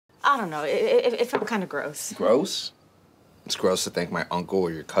I don't know. It felt kind of gross. Gross? It's gross to think my uncle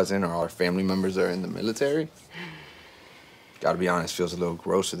or your cousin or our family members are in the military. Gotta be honest, feels a little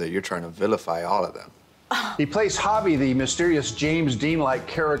grosser that you're trying to vilify all of them. He plays Javi, the mysterious James Dean-like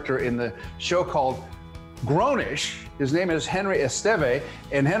character in the show called Grownish. His name is Henri Esteve.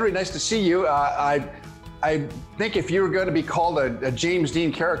 And Henry, nice to see you. I think if you were going to be called a James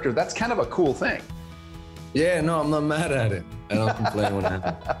Dean character, that's kind of a cool thing. Yeah, no, I'm not mad at it. I don't complain when it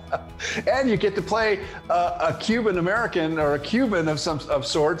happens. And you get to play a Cuban-American or a Cuban of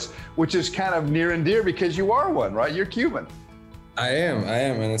sorts, which is kind of near and dear because you are one, right? You're Cuban. I am,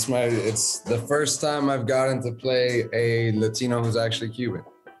 and it's the first time I've gotten to play a Latino who's actually Cuban.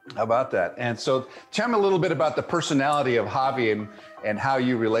 How about that? And so tell me a little bit about the personality of Javi and how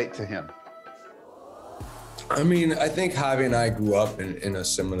you relate to him. I mean, I think Javi and I grew up in a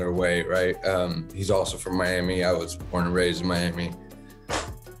similar way, right? He's also from Miami. I was born and raised in Miami.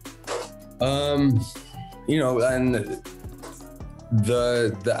 You know, and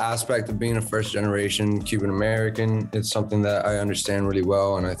the aspect of being a first generation Cuban-American is something that I understand really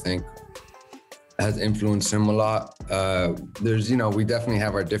well, and I think has influenced him a lot. There's, you know, we definitely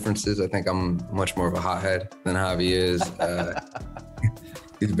have our differences. I think I'm much more of a hothead than Javi is.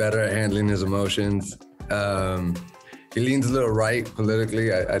 He's better at handling his emotions. He leans a little right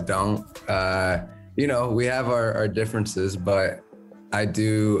politically. I don't. You know, we have our differences, but I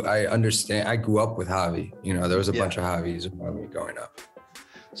understand. I grew up with Javi. You know, there was a bunch of Javis around me growing up.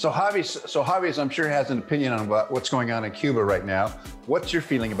 So Javi, I'm sure, has an opinion on what's going on in Cuba right now. What's your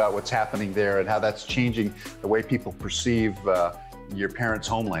feeling about what's happening there and how that's changing the way people perceive your parents'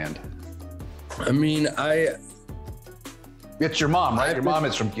 homeland? I mean, it's your mom, right? Your mom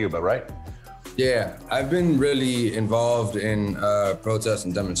is from Cuba, right? Yeah, I've been really involved in protests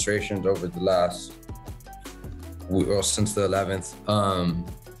and demonstrations over the last, well, since the 11th.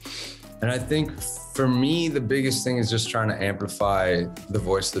 And I think for me, the biggest thing is just trying to amplify the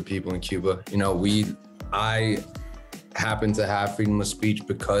voice of the people in Cuba. You know, I happen to have freedom of speech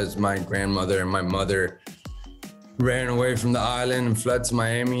because my grandmother and my mother ran away from the island and fled to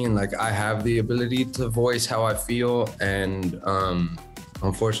Miami. And like, I have the ability to voice how I feel. And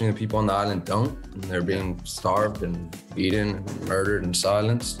unfortunately, the people on the island don't. And they're being starved and beaten and murdered and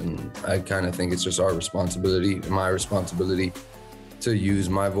silenced. And I kind of think it's just our responsibility, my responsibility, to use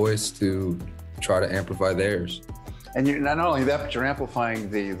my voice to try to amplify theirs. And you're not only that, but you're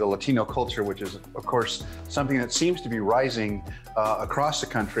amplifying the Latino culture, which is, of course, something that seems to be rising across the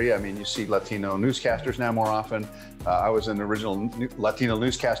country. I mean, you see Latino newscasters now more often. I was an original Latino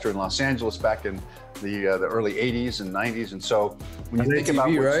newscaster in Los Angeles back in the early 80s and 90s. And so when you think about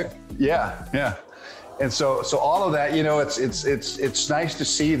right? Yeah. And so all of that, you know, it's nice to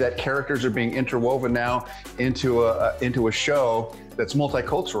see that characters are being interwoven now into a show that's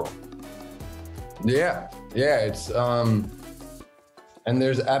multicultural. Yeah, it's and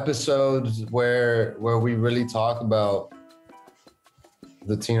there's episodes where we really talk about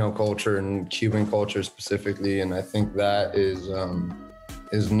Latino culture and Cuban culture specifically, and I think that is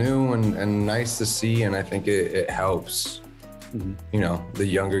new and nice to see, and I think it helps, you know, the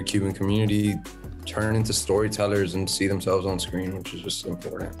younger Cuban community turn into storytellers and see themselves on screen, which is just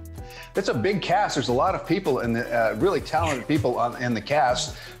important. It's a big cast. There's a lot of people and really talented people in the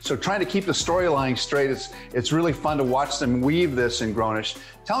cast. So trying to keep the storyline straight, it's really fun to watch them weave this in Grownish.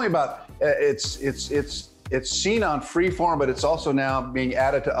 Tell me about it's seen on Freeform, but it's also now being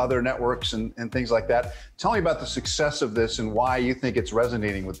added to other networks and things like that. Tell me about the success of this and why you think it's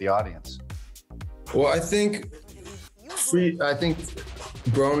resonating with the audience. Well, I think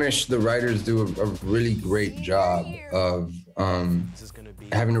Grownish, the writers do a really great job of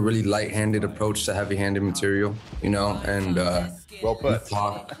having a really light-handed approach to heavy-handed material, you know, and well put.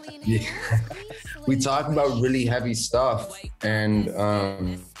 We talk about really heavy stuff, and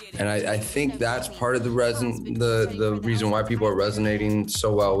I think that's part of the reason why people are resonating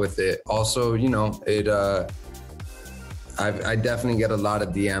so well with it. Also, you know, I definitely get a lot of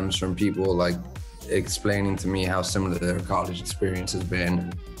DMs from people like explaining to me how similar their college experience has been,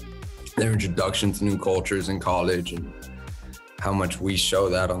 and their introduction to new cultures in college, and how much we show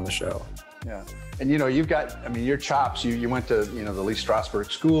that on the show. Yeah, and you know, you've got, I mean, your chops. You went to, you know, the Lee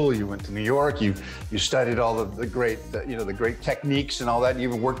Strasberg School. You went to New York. You studied all the great, you know, the great techniques and all that. You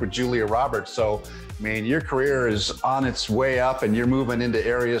even worked with Julia Roberts. So, I mean, your career is on its way up, and you're moving into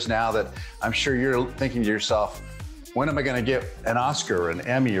areas now that I'm sure you're thinking to yourself, when am I going to get an Oscar, or an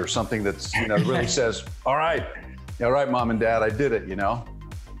Emmy, or something that's, you know, really says, all right, Mom and Dad, I did it, you know?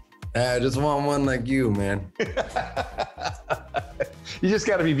 I just want one like you, man. You just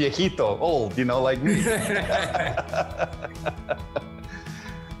got to be viejito, old, you know, like me.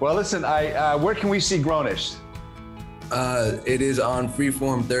 Well, listen, where can we see Grownish? It is on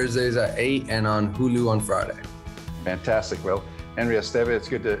Freeform Thursdays at 8 and on Hulu on Friday. Fantastic. Well, Henri Esteve, it's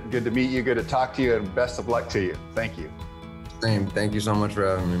good to meet you, good to talk to you, and best of luck to you. Thank you. Same. Thank you so much for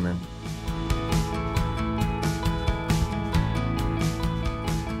having me, man.